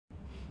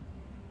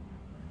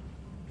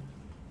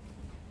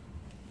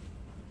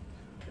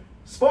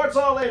Sports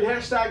All In,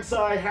 hashtag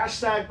Sai,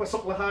 hashtag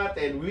Pasok Lahat,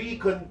 and we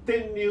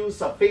continue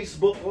sa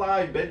Facebook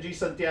Live. Benji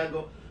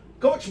Santiago,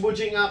 Coach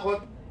Bujing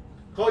Akot,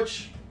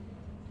 Coach,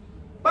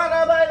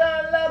 para ba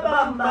la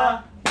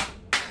bamba?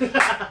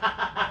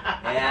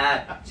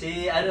 Ayan,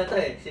 si ano to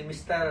eh, si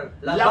Mr.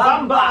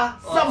 Labamba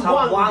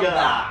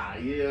Zamboanga.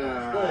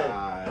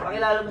 Yeah.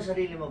 Pakilala mo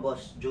sarili mo,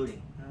 Boss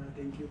Julie.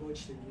 Thank you,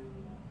 Coach. Thank you.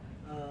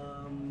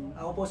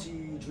 Ako po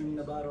si Julie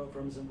Navarro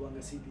from Zamboanga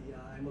City.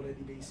 I'm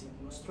already based in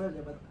Australia,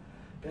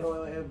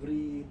 pero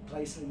every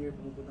twice a year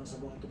pumupunta sa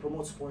Zamboanga to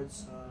promote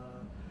sports.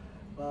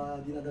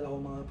 Dinadala ko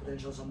mga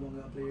potential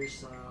Zamboanga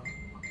players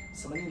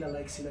sa Manila,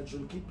 like sila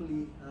Jul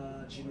Kipli,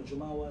 Gino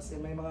Jumawas,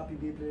 and may mga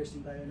PBA players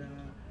din tayo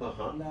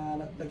na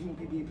naging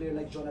PBA player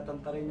like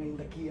Jonathan Tareño in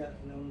Dakia,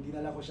 nung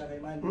dinala ko siya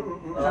kay Manny.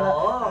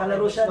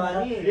 Nakalaro siya,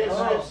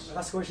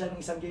 nakascore siya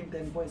ng isang game,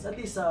 10 points. At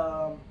least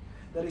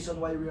the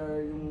reason why we are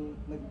yung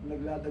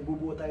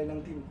nagbubuo tayo ng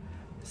team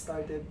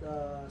started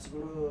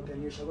siguro 10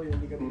 years ago, yung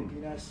Liga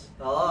Pilipinas.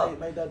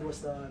 My dad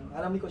was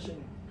alam ni Coach yun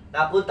eh.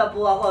 Napunta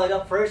po ako,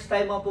 first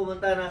time ako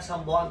pumunta ng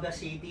Zamboanga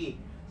City.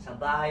 Sa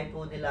bahay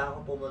po nila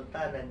ako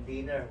pumunta ng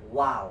dinner.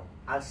 Wow!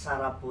 Ang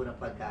sarap po ng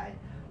pagkain.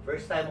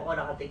 First time ako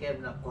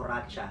nakatikim ng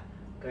Coracha,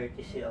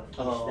 courtesy of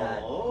his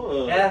dad.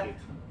 Kaya,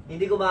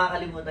 hindi ko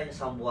makakalimutan yung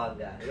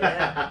Zamboanga.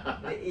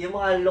 Yung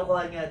mga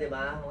lokohan nga, di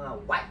ba? Mga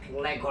white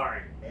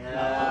leghorn.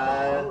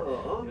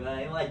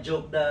 Yung mga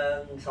joke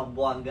ng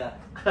Zamboanga.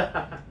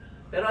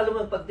 Pero alam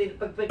mo, pag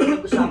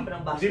pinag-usapan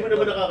ng basketball... Hindi mo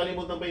naman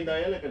nakakalimutan pa yung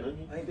dialect, ano?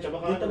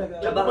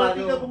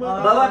 Chabacano.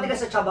 Babati ka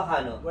sa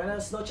Chabacano.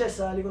 Buenas noches,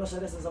 Ligo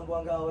Rosales ng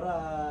Zamboanga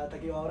Aura,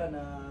 Taguig Aura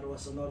na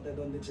Ruas Norte,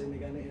 doon din sa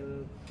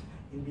Meganil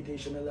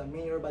Invitational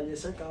Mayor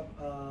Balyeser Cup.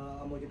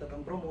 Amo kita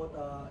kang promote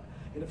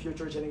in the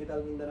future dyan kita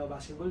Mindanao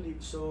Basketball League.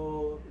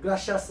 So,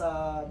 gracias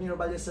Mayor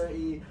Balyeser,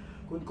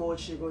 kun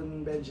Coach,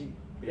 kun Benji.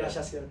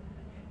 Gracias yan.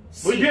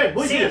 C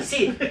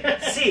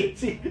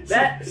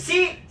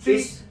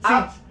is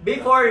up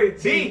before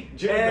D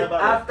and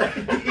after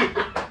D.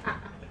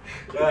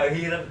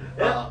 Hirap.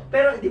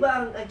 Pero di ba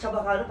ang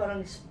Chabacano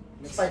parang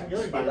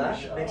Espanyol, di ba?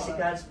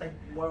 Mexican,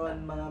 Spanish. More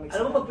on mga Mexican.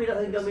 Alam mo, pag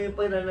pinakinggan mo yung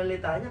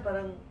pananalita niya,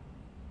 parang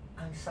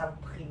ang sarap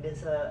pakinggan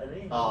sa ano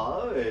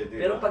eh.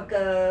 Pero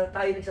pagka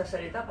tayo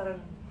nagsasalita, parang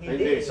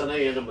hindi.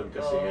 Sanay yan naman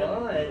kasi.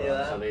 Oo, di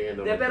ba? Sanay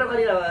yan naman. Pero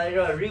kanina,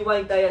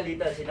 rewind tayo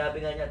little.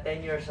 Sinabi nga niya,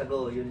 10 years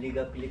ago, yung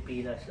Liga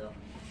Pilipinas, no?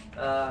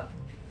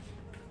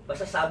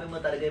 Basta sabi mo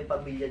talaga yung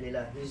pamilya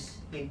nila is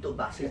into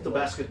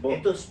basketball.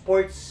 Into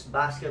sports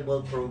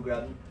basketball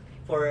program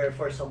for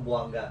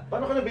Zamboanga.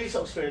 Paano ka na-base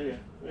sa Australia?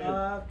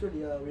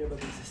 Actually, we have a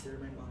big sister,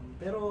 my mom.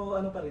 Pero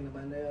ano pa rin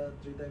naman,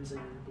 3 times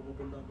a year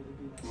pumupunta ang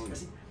Pilipinas.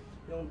 Kasi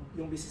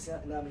yung business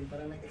namin,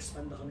 parang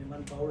nag-expand na kami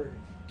manpower.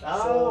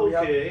 So we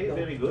have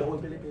very good. The whole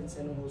Philippines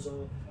and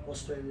also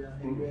Australia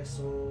and US.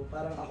 So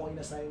parang ako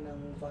inassign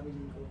ng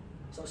family ko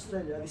sa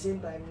Australia. At the same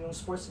time, yung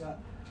sports nga,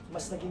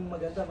 mas naging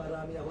maganda.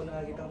 Marami ako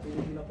nakakitang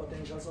Filipino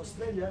potential sa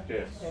Australia.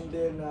 And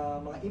then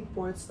mga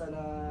imports na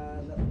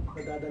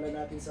nadadala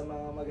natin sa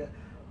mga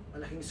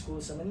malaking school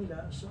sa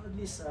Manila. So at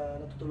least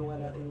natutulungan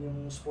natin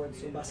yung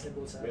sports, yung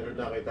basketball sa Meron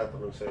na kayo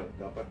tatanong sa'yo,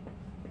 dapat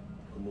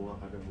kumuha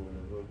ka ng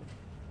muna doon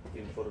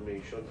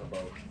information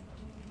about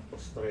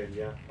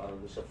Australia para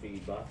doon sa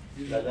FIBA.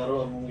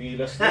 Lalaro ang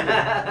gilas din.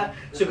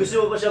 So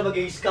gusto mo pa siya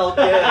mag-scout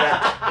yan?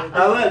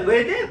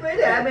 Pwede.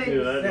 I mean,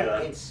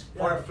 it's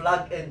for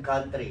flag and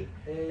country.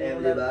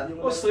 Diba?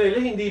 Australia,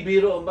 hindi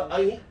biro.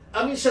 I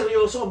mean,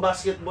 seryoso ang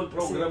basketball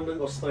program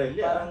ng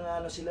Australia.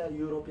 Parang sila,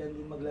 European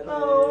din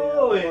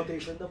maglaro.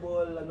 Rotation the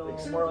ball,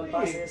 more on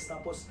passes,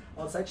 tapos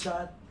outside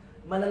shot.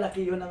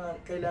 Malalaki yun ang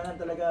kailangan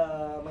talaga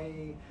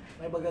may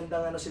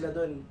magandang sila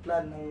doon,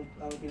 plan ng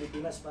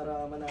Pilipinas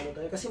para manalo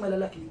tayo. Kasi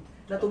malalaki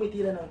na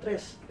tumitira ng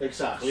tres.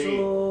 Exactly.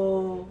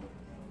 So,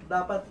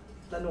 dapat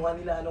planuhan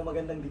nila anong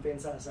magandang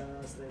depensa sa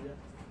Australia.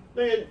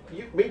 Ngayon,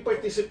 may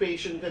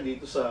participation ka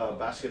dito sa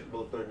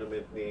basketball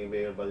tournament ni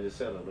Mayor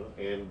Balyeser, ano?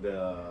 And,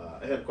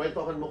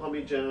 kwentuhan mo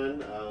kami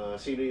dyan,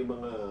 sino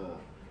yung mga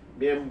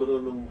miyembro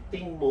ng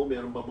team mo?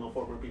 Meron ba mga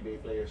former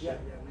PBA players? Yeah,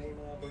 may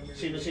mga former.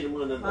 Sino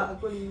mga nandun?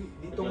 Actually,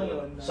 dito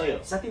ngayon,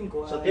 sa team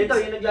ko. Dito,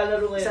 yung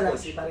naglalaro ngayon. Isa lang,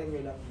 si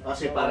Pareño lang.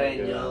 Si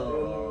Pareño.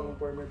 Yung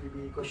former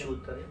PBA ko.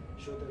 Shooter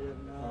yun.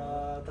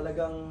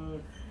 Talagang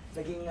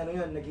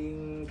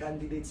naging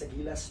candidate sa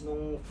Gilas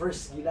nung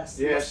first Gilas.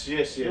 Yes.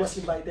 He was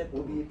invited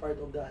to be part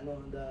of the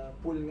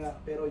pool nga.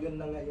 Pero yun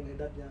na nga yung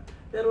edad niya.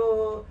 Pero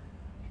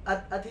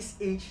at his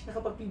age,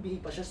 nakapag-PBA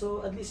pa siya.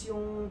 So at least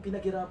yung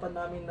pinaghirapan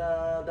namin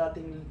na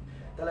dating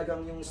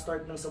talagang yung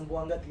start ng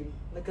Zamboanga team,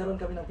 nagkaroon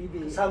kami ng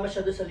PBA. Kasama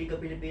siya doon sa Liga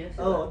Pilipinas.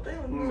 Oo,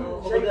 tayo.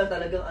 So kumbaga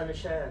talagang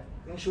siya.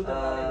 Yung shooter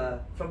namin.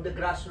 From the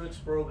grassroots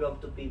program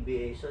to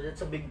PBA. So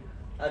that's a big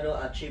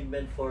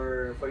achievement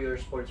for your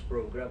sports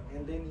program.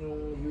 And then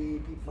yung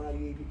mga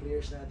UAP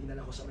players na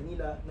dinala ko sa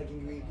Manila,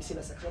 naging UAP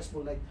sila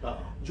successful, like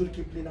Jul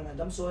Kipli ng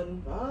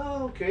Adamson.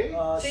 Okay.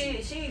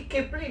 Si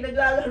Kipli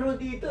naglalaro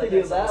dito,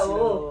 di ba?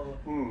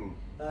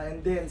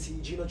 And then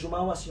si Gino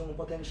Jumawas, yung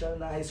potential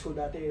na high school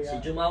dati. Si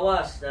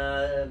Jumawas,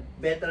 na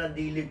veteran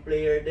D-League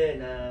player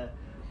din,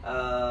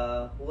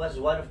 who was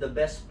one of the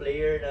best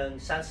player ng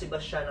San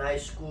Sebastian High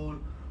School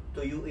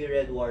to UE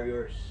Red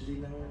Warriors.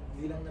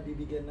 Hindi lang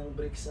nabibigyan ng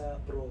break sa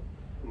pro.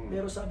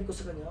 Pero sabi ko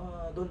sa kanya,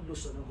 don't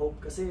lose ng hope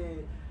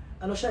kasi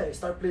ano siya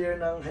star player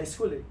ng high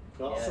school eh.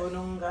 Yes. So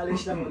nung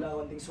college lang wala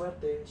konting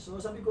swerte. So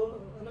sabi ko,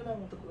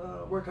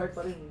 work hard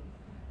pa rin.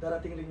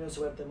 Darating rin yung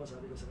swerte mo,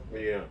 sabi ko sa kanya.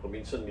 Yeah, kung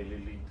minsan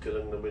nililid ka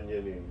lang naman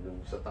yan eh.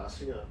 Nung sa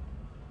taas niya,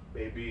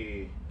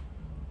 maybe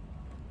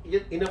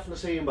enough na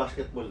sa'yo yung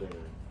basketball na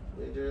yan.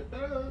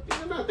 Pero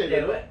tingnan natin.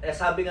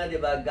 Sabi nga, di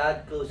ba, God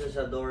closes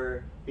a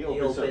door, He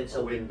opens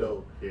a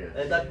window. Yes.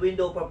 And that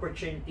window of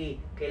opportunity,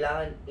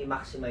 kailangan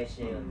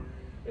i-maximize niya yun.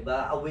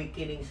 Diba?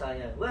 Awakening sa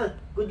kanya. Well,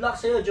 good luck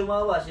sa'yo,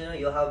 Jumawas. You know,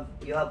 you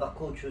have a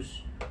coach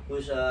who's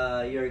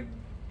your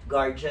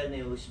guardian,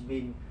 who's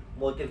been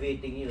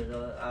motivating you.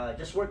 No?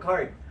 Just work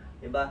hard.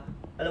 Diba?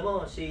 Alam mo,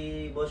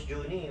 si Boss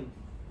Juni,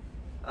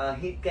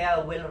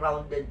 kaya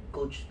well-rounded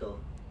coach to.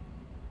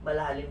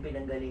 Malalim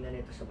pinanggalingan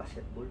nito sa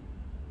basketball.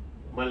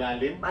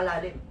 Malalim?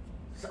 Malalim.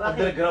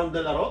 Underground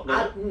na laro?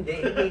 Hindi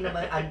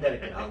naman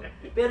underground.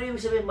 Pero yung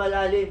sabihin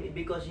malalim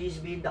because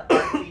he's been the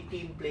RP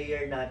team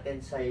player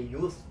natin sa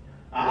youth.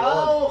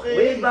 Okay.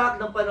 Way back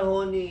ng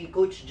panahon ni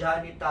Coach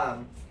Johnny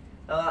Tam,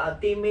 ang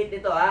teammate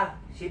nito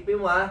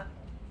sipin mo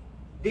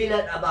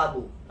Dylan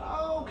Ababu.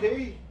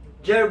 Okay.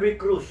 Jerby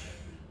Cruz.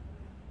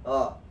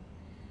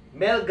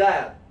 Mel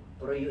Gall.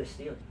 Pro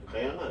UST yun.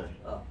 Kaya nga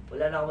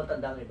Wala na akong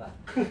matandang iba.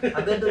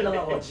 Hanggang doon lang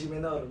ako. OG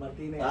Menor,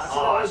 Martinez.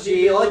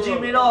 Si OG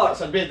Minor.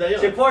 Salbeda yun.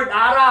 Si Ford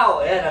Araw.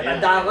 Ayan,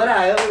 natandaan ko na.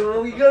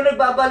 Ikaw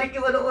nagbabalik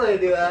yung ano ko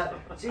di ba?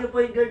 Sino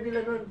point guard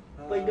nila nun?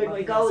 Point guard mo,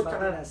 ikaw,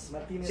 tsaka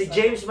Martinez, si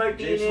James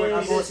Martinez.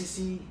 Ako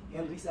si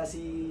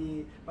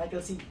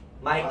Michael C.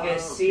 Michael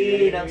C.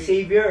 ng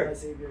Xavier.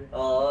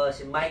 Oo,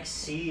 si Mike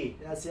C.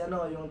 Si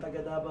yung taga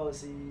Davao,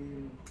 si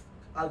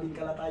Alvin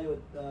Calatayud,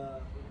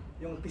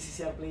 yung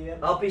PCCR player.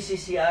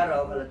 PCCR,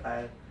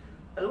 Calatayud.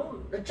 Alam mo,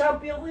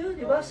 nag-champion ko yun,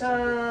 di ba? Sa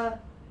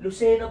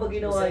Lucena ba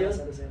ginawa yun?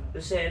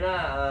 Lucena,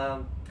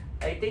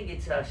 I think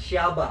it's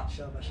Siaba.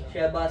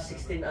 Siaba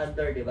 16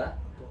 under, di ba?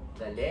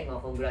 Galing,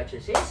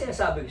 congratulations. Yung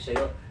sinasabi ko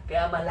sa'yo,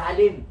 kaya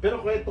malalim.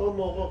 Pero kwento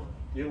mo ko,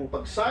 yung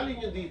pagsali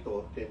nyo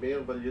dito, kay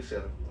Mayor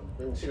Balyeser,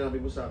 yung sinabi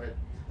mo sa akin,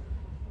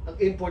 ang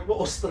import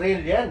mo,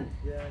 Australian.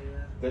 Yeah.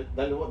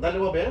 Dalawa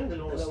ba yan?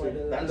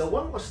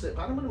 Dalawang Australian.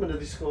 Paano mo naman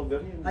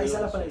na-discover yun?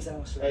 Isa lang pala,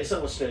 isang Australian. Isang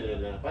Australian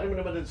na. Paano mo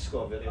naman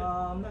na-discover yun?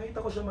 Nakita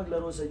ko siya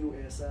maglaro sa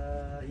US.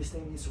 His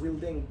name is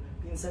Wilding.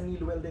 Pinsan ni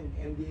Wilding,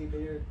 NBA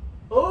player.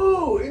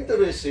 Oh,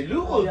 interesting.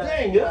 Luko,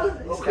 dang,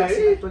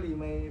 Okay. Actually,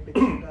 may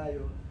picture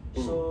tayo.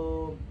 So,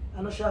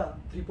 siya,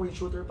 3-point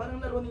shooter.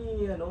 Parang laro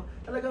ni,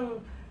 talagang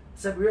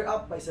we're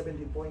up by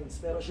 17 points.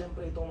 Pero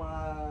syempre, itong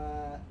mga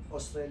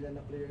Australian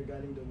na player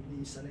galing doon,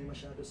 hindi sanay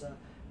masyado sa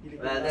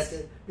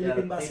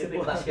Philippine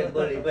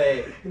basketball. Iba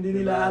eh.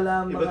 Hindi nila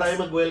alam. Iba tayo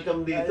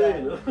mag-welcome dito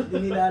no?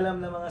 Hindi nila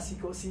alam na mga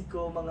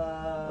siko-siko, mga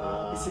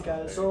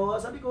physical. Okay. So,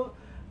 sabi ko,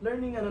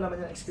 learning naman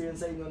yung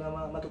experience sa inyo na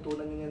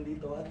matutunan nyo yan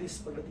dito. At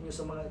least pagdating nyo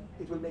sa mga,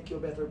 it will make you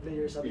a better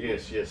player. Sabi ko.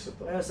 Yes.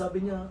 Kaya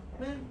sabi niya,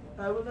 man,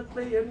 I will not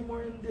play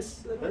anymore in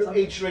this. Anong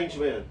age range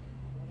ba yan?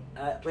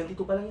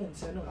 22 pa lang yan.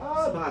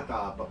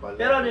 Bata pa pala.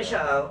 Pero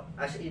siya,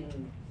 as in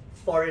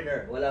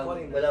foreigner.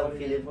 Walang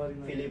Foreigner.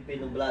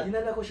 Filipino blood.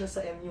 Dinala ko siya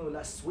sa MU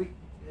last week.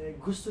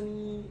 Gusto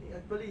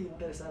actually,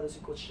 interesado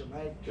si Coach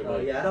Jamai.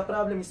 Yeah. The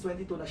problem is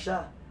 22 na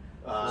siya.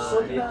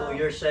 So, 2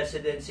 years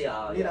residency.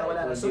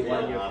 Wala na. So,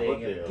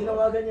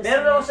 tinawagan niya.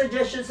 Meron akong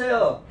suggestion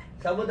sa'yo.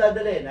 Saan mo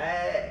dadalhin?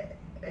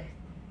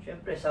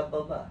 Siyempre, saan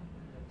ba?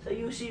 Sa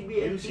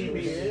UCBL.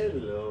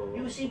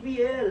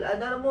 UCBL.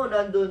 Alam mo,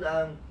 nandun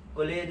ang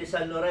Colegio de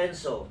San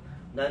Lorenzo.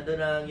 Nandun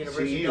ang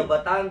University of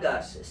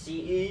Batangas.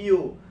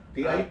 CEU.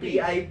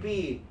 TIP.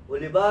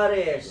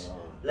 Olivares.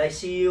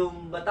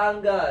 Lyceum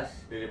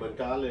Batangas. Diliman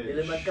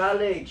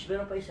College.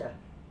 Meron pa isa.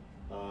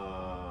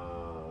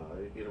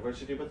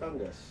 University of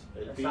Batangas,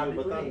 Nasabi LPU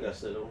ko Batangas,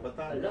 Dalawang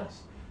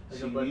Batangas,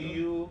 Ano ba to?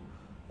 CEU.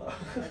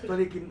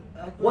 Actually,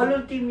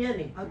 Walong team yan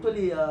eh.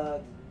 Actually,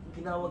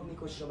 tinawag ni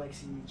Coach Mike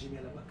si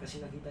Jimmy Alaba kasi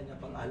nakita niya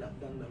pang-alab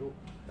ng laro.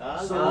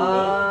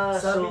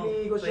 Sabi ni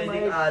Coach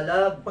Mike,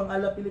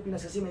 pang-alab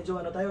Pilipinas kasi medyo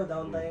tayo,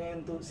 down tayo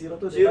ngayon to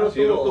 0-2.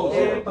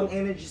 0-2.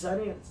 Pang-energy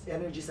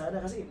sana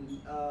kasi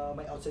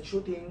may outside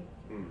shooting,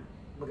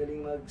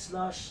 magaling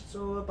mag-slash,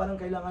 so parang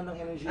kailangan ng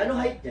energy. Ano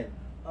height niyan?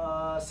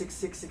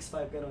 6'6",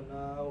 6'5", gano'n.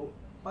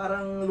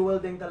 Parang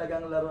luwaldeng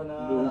talagang laro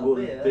na.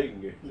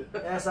 Luwaldeng.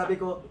 Kaya sabi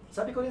ko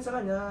rin sa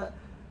kanya,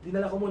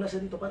 dinala ko muna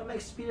siya dito para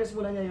ma-experience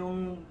muna niya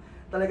yung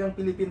talagang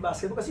Philippine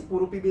basketball kasi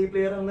puro PBA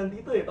player ang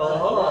nandito eh.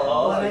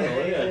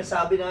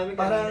 Sabi namin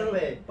kanina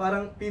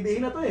parang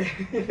PBA na to eh.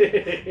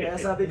 Kaya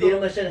sabi ko,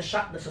 hindi naman siya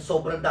na-shock na sa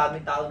sobrang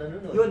daming tao na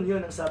nun. Yun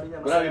ang sabi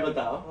niya. Marami ba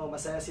tao?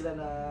 Masaya sila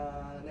na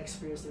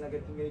na-experience nila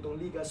ganitong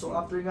liga. So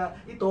after nga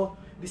ito,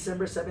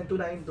 December 7 to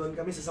 9, doon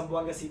kami sa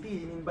Zamboanga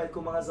City. In-invite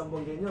ko mga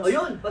Zamboangueños.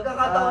 Yun,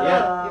 pagkakataon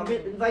yan.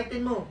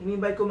 Invite mo.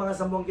 In-invite ko mga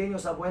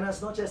Zamboangueños sa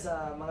Buenas Noches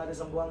sa mga de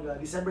Zamboanga.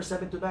 December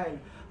 7 to 9,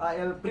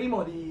 El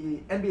Primo,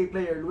 the NBA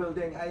player, Luel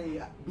Deng, ay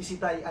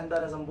visita y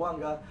andar a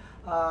Zamboanga.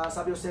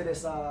 Sabi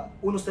ustedes,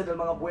 uno ustedes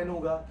mga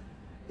buenuga,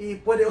 y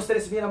puede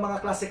ustedes ver ang mga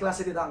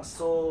klase-klase de dance.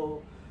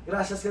 So,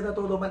 gracias kada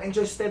todo man.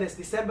 Enjoy ustedes.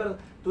 December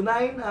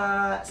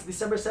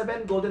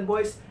 7, Golden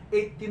Boys,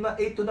 8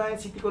 to 9,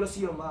 City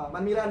Coliseum.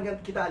 Manmiran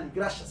kita ali.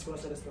 Gracias con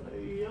ustedes.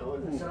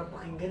 Ayun. Ang sarap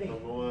pakinggan eh.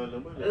 Oo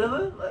naman. Alam mo,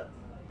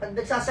 pag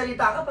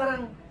nagsasalita ka,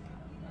 parang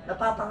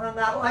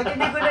napapanganga ako. Ay,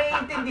 hindi ko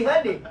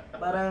naiintindihan eh.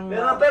 Parang,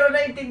 Pero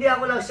naiintindihan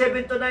ko lang,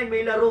 7 to 9,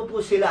 may laro po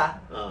sila.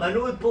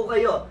 Manood po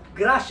kayo.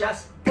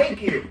 Gracias,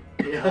 thank you.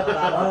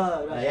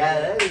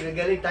 Ayan,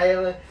 nagaling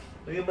tayo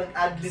yung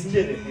mag-adlib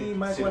dyan eh. si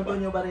Marco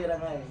Antonio Barrera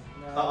nga eh.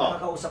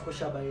 Nakakausap ko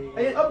siya by...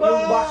 Ayun, Aba!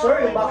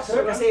 yung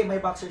boxer. Kasi may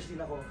boxers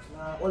din ako.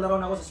 All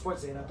around ako sa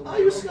sports eh.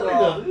 Ayos ka rin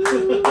ah.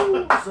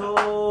 So,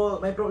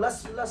 my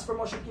last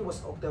promotion key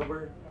was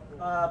October.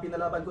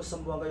 Pinalaban ko sa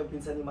Zamboanga yung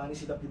pinsan ni Manny,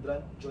 si Dapidran,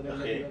 Jonel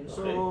Okay, Dapidran.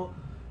 So,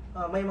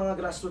 may mga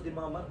grassroots din,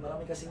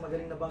 marami kasing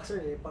magaling na boxer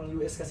eh. Pang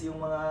US kasi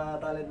yung mga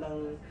talent ng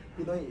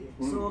Pinoy eh.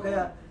 So,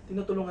 kaya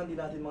tinutulungan din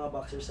natin mga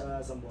boxers sa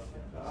Zamboanga.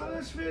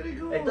 That's very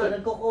good. Ito,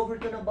 nagko-cover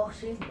to ng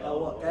boxing.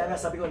 Kaya nga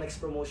sabi ko, next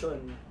promotion.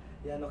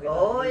 Yan, okay.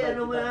 Oo, yan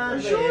naman.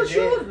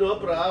 Sure, no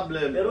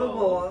problem. Pero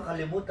mo,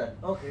 kalimutan.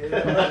 Okay.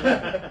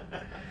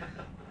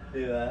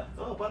 Di ba?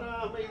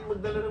 Para may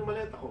magdala ng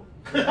maleta ko.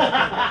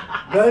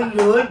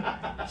 Ganun!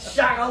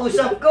 Siya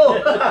kausap ko!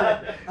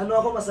 Ano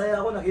ako,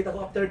 masaya ako. Nakita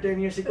ko after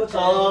 10 years si Coach.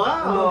 Oo,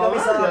 Nandun kami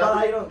sa grabe.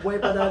 bahay no, buhay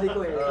pa daddy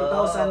ko eh.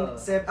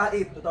 2008.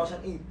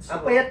 So,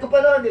 Ang payat ko pa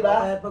noon, di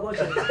ba? Payat pa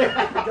Coach.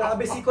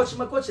 Grabe si Coach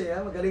mag-coach eh.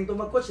 Magaling to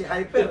mag-coach eh.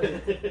 Hyper eh.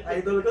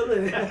 Idol ko to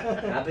eh.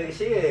 Sabi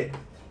kasi eh,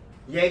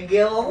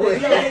 yengge ako eh.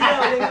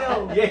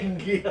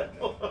 Yengyaw.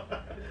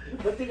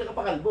 Ba't di ka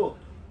kapakalbo?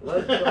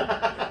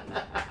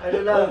 Ano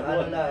lang,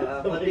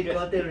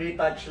 konting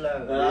retouch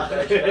lang.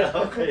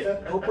 Okay.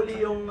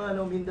 Hopefully yung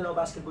Mindanao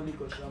Basketball League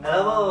Coach.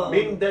 Alam mo,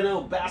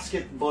 Mindanao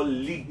Basketball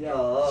League. Yeah.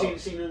 Oo.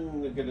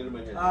 Sinong gano'n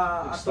naman yan?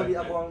 Actually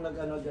ako ang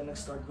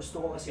nag-start.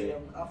 Gusto ko kasi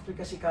after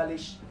kasi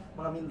college,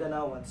 mga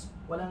Mindanaoans,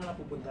 wala na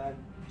napupuntahan.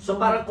 so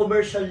parang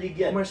commercial league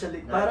yan. Commercial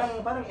league.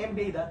 Nice. Parang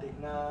NBA dati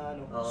na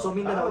ano. Oo. So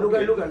Mindanao, Okay.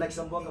 lugar-lugar like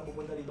Zamboanga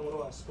pupunta dito ng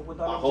Roas.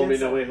 Pupunta kami Home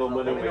and away, home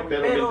and away.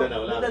 Pero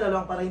Mindanao lang. Mindanao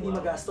lang para hindi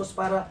magastos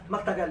para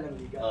magtagal ng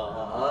liga.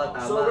 Oo,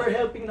 tama. So we're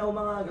helping now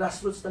mga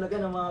grassroots talaga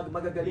ng mga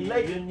magagaling.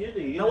 Like Yun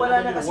eh. Yun nawala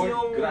naman na kasi word,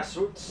 yung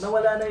grassroots.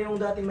 nawala na yung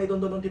dating may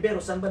Dondon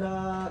Ontiveros. Saan ba na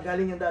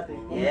galing yan dati?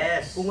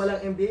 Yes. Kung walang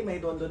NBA, may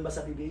Dondon ba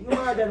sa PBA? Yung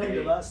mga ganun,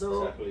 di ba?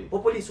 So, Exactly.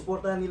 hopefully,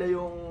 supportahan nila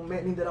yung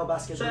Mindanao So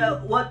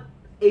Basketball. what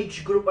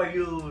age group are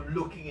you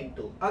looking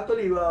into?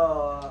 Actually,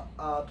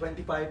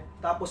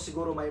 25. Tapos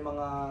siguro may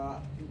mga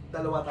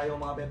dalawa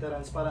tayong mga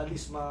veterans para at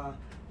least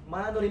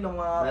maano rin ng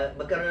mga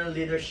Magkaroon ng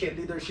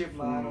leadership.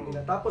 maano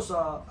nila. Tapos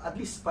at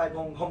least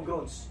 5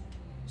 homegrowns.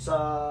 Sa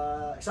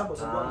example,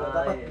 sa Buanga,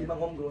 dapat yeah.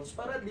 5 homegrowns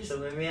para at least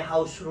So may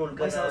house rule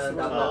ka May house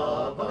na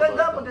rule.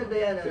 dapat. Maganda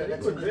yan. Very That's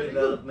a good, good very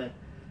development.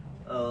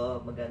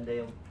 Maganda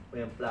yung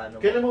plano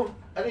mo. Kailan mo,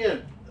 ano yan?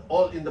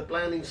 All in the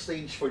planning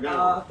stage for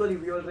now. actually,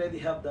 we already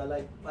have the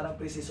parang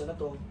pre-season na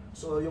to.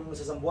 So yung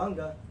sa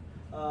Zamboanga,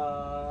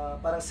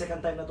 parang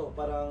second time na to,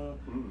 parang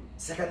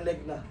second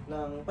leg na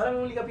ng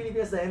parang Liga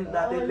Pilipinas dahil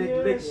dati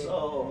leg yes. eh.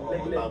 Oo,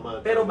 leg.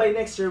 tama. Pero by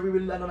next year we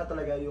will na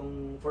talaga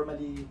yung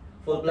formally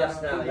Full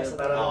blast na. Yung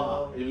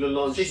parang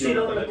Ilo-launch sino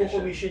nila talaga siya.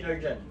 nagko-commissioner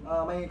dyan?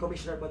 may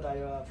commissioner pa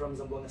tayo from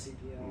Zamboanga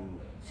City.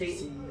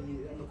 Si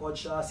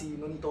coach si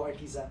Nonito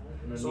Arquiza.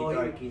 So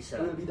Nonito Arquiza.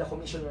 he will be the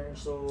commissioner.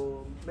 So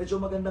medyo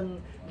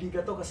magandang liga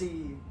to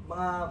kasi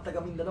mga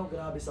taga Mindanao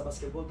grabe sa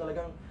basketball.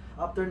 Talagang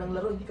after ng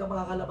laro hindi ka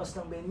makakalabas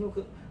ng venue.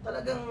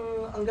 Talagang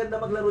ang ganda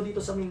maglaro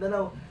dito sa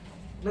Mindanao.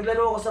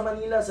 Naglaro ako sa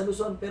Manila, sa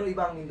Luzon, pero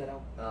iba ang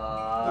Mindanao.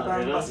 Iba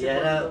ang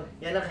basketball.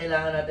 Yan ang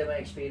kailangan natin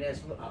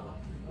ma-experience.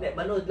 Hindi,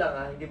 manood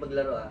lang hindi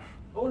maglaro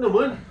Oo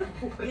naman.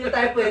 Hindi na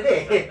tayo pwede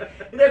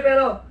Hindi,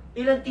 pero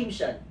ilang teams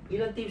yan?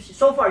 Ilang teams?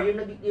 So far, yung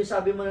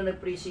sabi mo na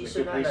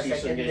nag-pre-season na, Nag-pre-season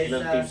second yan, leg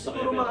ilang na. teams na?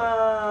 Siguro mga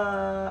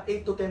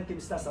 8 to 10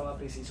 teams na sa mga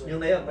pre-season.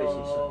 Yung ngayon,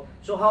 pre-season.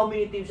 So how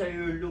many teams are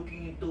you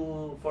looking into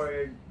for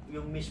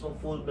yung mismong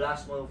full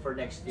blast mo for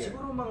next year?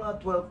 Siguro mga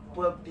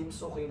 12 teams,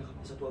 okay na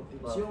kami sa 12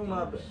 teams. 12 Yung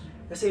mga, teams.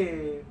 kasi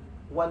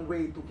one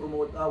way to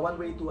promote, one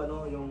way to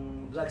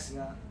yung drugs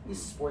nga is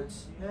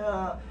sports.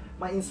 Kaya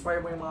ma-inspire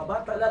mo yung mga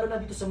bata, lalo na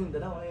dito sa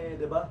Mindanao,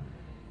 di ba?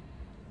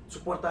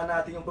 Suportahan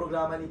natin yung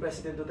programa ni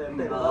President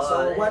Duterte. Diba?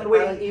 So one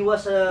way, parang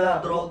iwas sa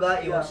droga,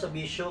 yeah. iwas sa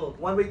bisyo.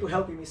 One way to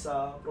help him is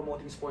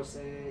promoting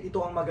sports. Ito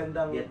ang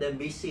magandang Get them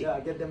busy.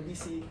 Yeah, get them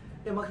busy.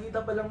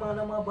 Makita pa lang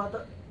ng mga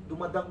bata,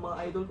 dumadang mga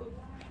idol ko.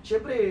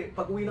 Siyempre,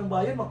 pag uwi ng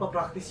bayan,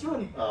 magpa-practice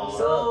yun.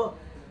 So,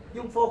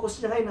 yung focus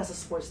niya ngayon nasa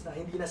sports na,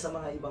 hindi na sa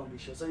mga ibang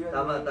bisyo. So, yun.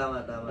 Tama.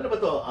 Ano ba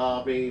to?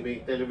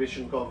 May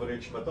television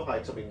coverage ba to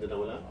kahit sa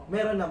Mindanao wala?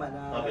 Meron naman,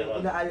 meron.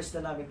 inaayos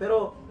na namin.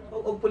 Pero,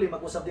 hopefully,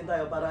 mag-usap din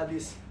tayo para at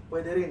least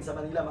pwede rin sa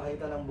Manila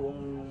makita ng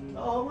buong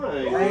Oo nga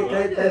eh.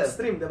 kahit pwede.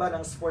 stream, diba,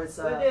 ng sports.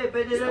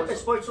 Pwede lang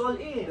sports all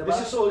in. Diba?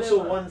 This is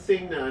also one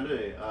thing na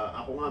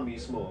ako nga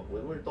mismo,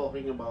 when we're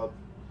talking about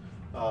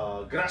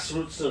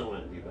grassroots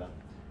naman, di ba?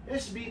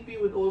 SBP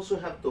would also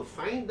have to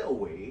find a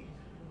way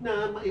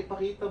na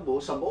maipakita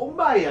mo sa buong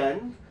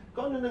bayan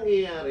kung ano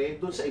nangyayari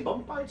doon sa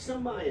ibang parts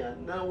ng bayan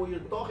na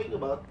you're talking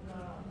about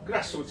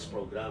grassroots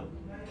program.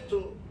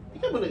 So,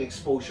 hindi mo ng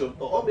exposure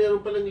to.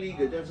 Meron palang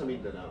liga dyan sa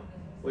Mindanao.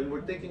 When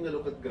we're taking a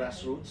look at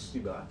grassroots,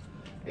 di ba?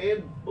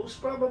 And most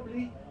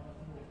probably,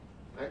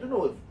 I don't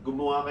know, if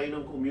gumawa kayo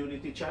ng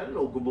community channel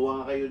o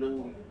gumawa kayo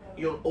ng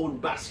your own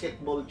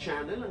basketball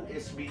channel, ang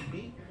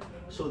SBP,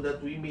 so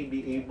that we may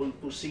be able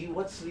to see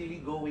what's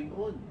really going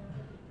on.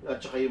 At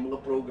saka yung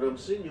mga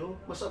programs ninyo,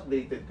 mas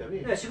updated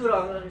kami. Yeah, siguro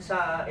ang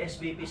sa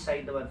SBP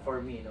side naman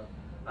for me, no,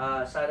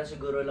 sana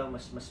siguro lang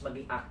mas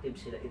maging active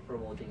sila in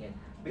promoting it.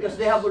 Because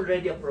they have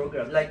already a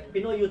program. Like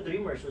Pinoy Youth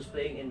Dreamers who's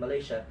playing in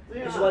Malaysia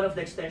is one of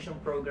the extension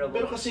program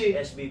Pero of kasi,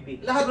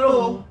 SBP. lahat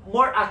Siguro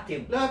more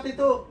active. Lahat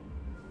ito,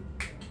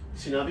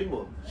 sinabi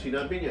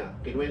niya,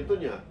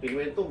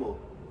 kinuwento mo,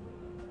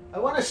 I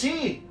wanna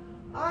see!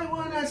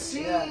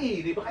 Yeah.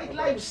 Di ba? Kahit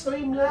live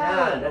stream lang.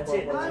 Yeah, that's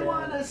it. I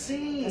wanna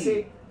see!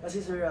 Kasi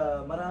sir,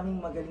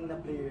 maraming magaling na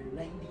player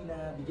na hindi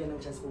na bigyan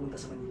ng chance pumunta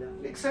sa Manila.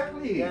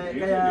 Exactly.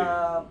 Kaya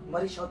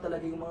ma-reach out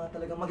talaga yung mga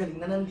talagang magaling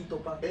na nandito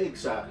pa.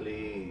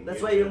 Exactly. That's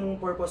why yung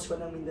purpose ko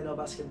ng Mindanao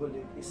Basketball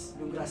League is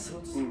yung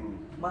grassroots.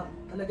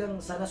 Talagang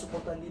sana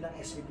supportan din ng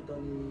SVP to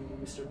ni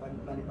Mr.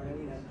 Manny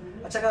Pangilinan.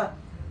 At saka,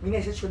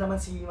 minessage ko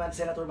naman si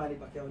Senator Manny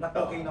Pacquiao.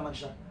 Nag-okay naman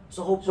siya.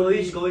 So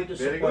hopefully, he's going to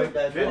Very support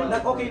good. that. Very good.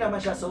 nag-okay naman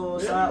siya. So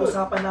Very sa good.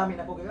 usapan namin,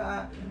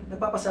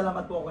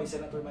 nagpapasalamat po ako kay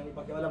Senator Manny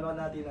Pacquiao. Alam naman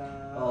natin na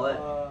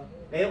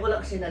Ngayon ko lang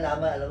kasi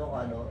nalaman, alam mo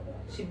kung ano,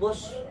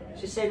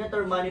 si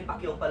Senator Manny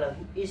Pacquiao pala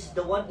is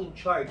the one in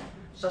charge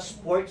sa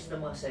sports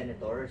ng mga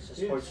senators, sa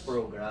sports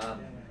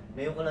program.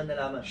 Ngayon ko lang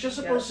nalaman. Siya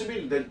supposed to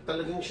be, dahil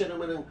talagang siya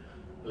naman ang,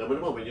 alam mo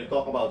naman, when you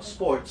talk about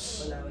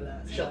sports,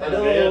 wala. siya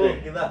talaga yan eh.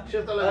 Diba?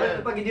 Siya talaga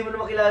yan. Pag hindi mo na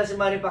makilala si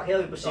Manny Pacquiao,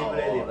 imposible,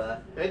 Oo. di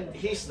ba? And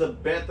he's the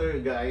better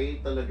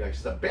guy talaga. He's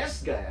the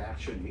best guy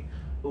actually,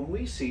 whom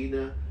we see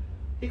na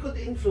he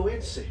could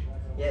influence eh.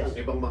 Yes.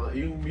 Ang ibang mga,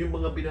 yung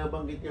mga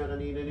binabanggit niya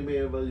kanina ni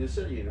Mayor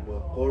Valleser, yung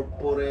mga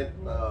corporate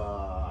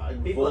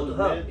People to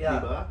help, involvement,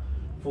 yeah. di ba?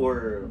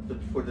 For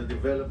the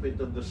development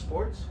of the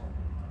sports.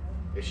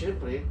 Eh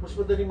syempre, mas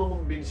madali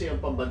makumbinsi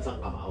ang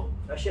pambansang kamao.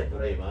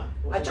 Syempre. Di ba?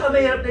 At saka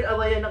mahirap din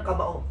awayan ng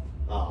kamao.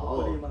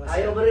 Oo.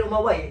 Ayaw mo rin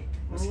umaway.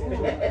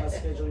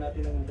 Mas-schedule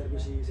natin ang interview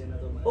si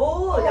Senator Manny.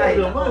 Oo, Oo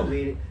dahil naman. ako,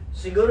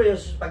 siguro yung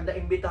pag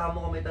naimbitahan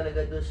mo kami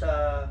talaga doon sa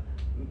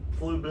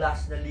full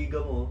blast na liga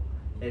mo,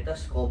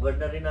 tapos cover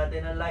na rin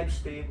natin ang live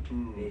stream.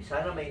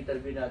 Sana may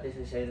interview natin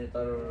si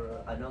Senator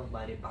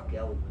Manny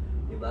Pacquiao,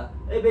 di ba?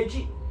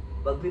 Benji,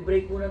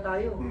 magbe-break muna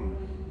tayo.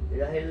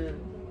 Dahil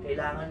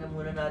kailangan na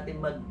muna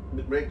natin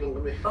break lang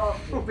kami.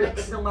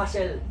 flex ng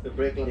muscle.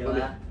 Break lang Di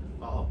kami. ba?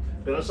 Oo.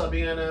 Pero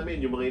sabi nga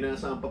namin, yung mga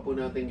inaasahan pa po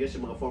natin guys,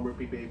 yung mga former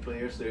PBA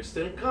players, they're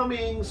still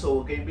coming.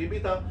 So, huwag kayong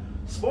bibitaw.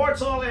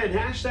 Sports All In,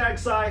 #Sai,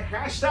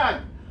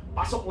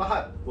 #Pasok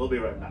Lahat. We'll be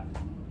right back.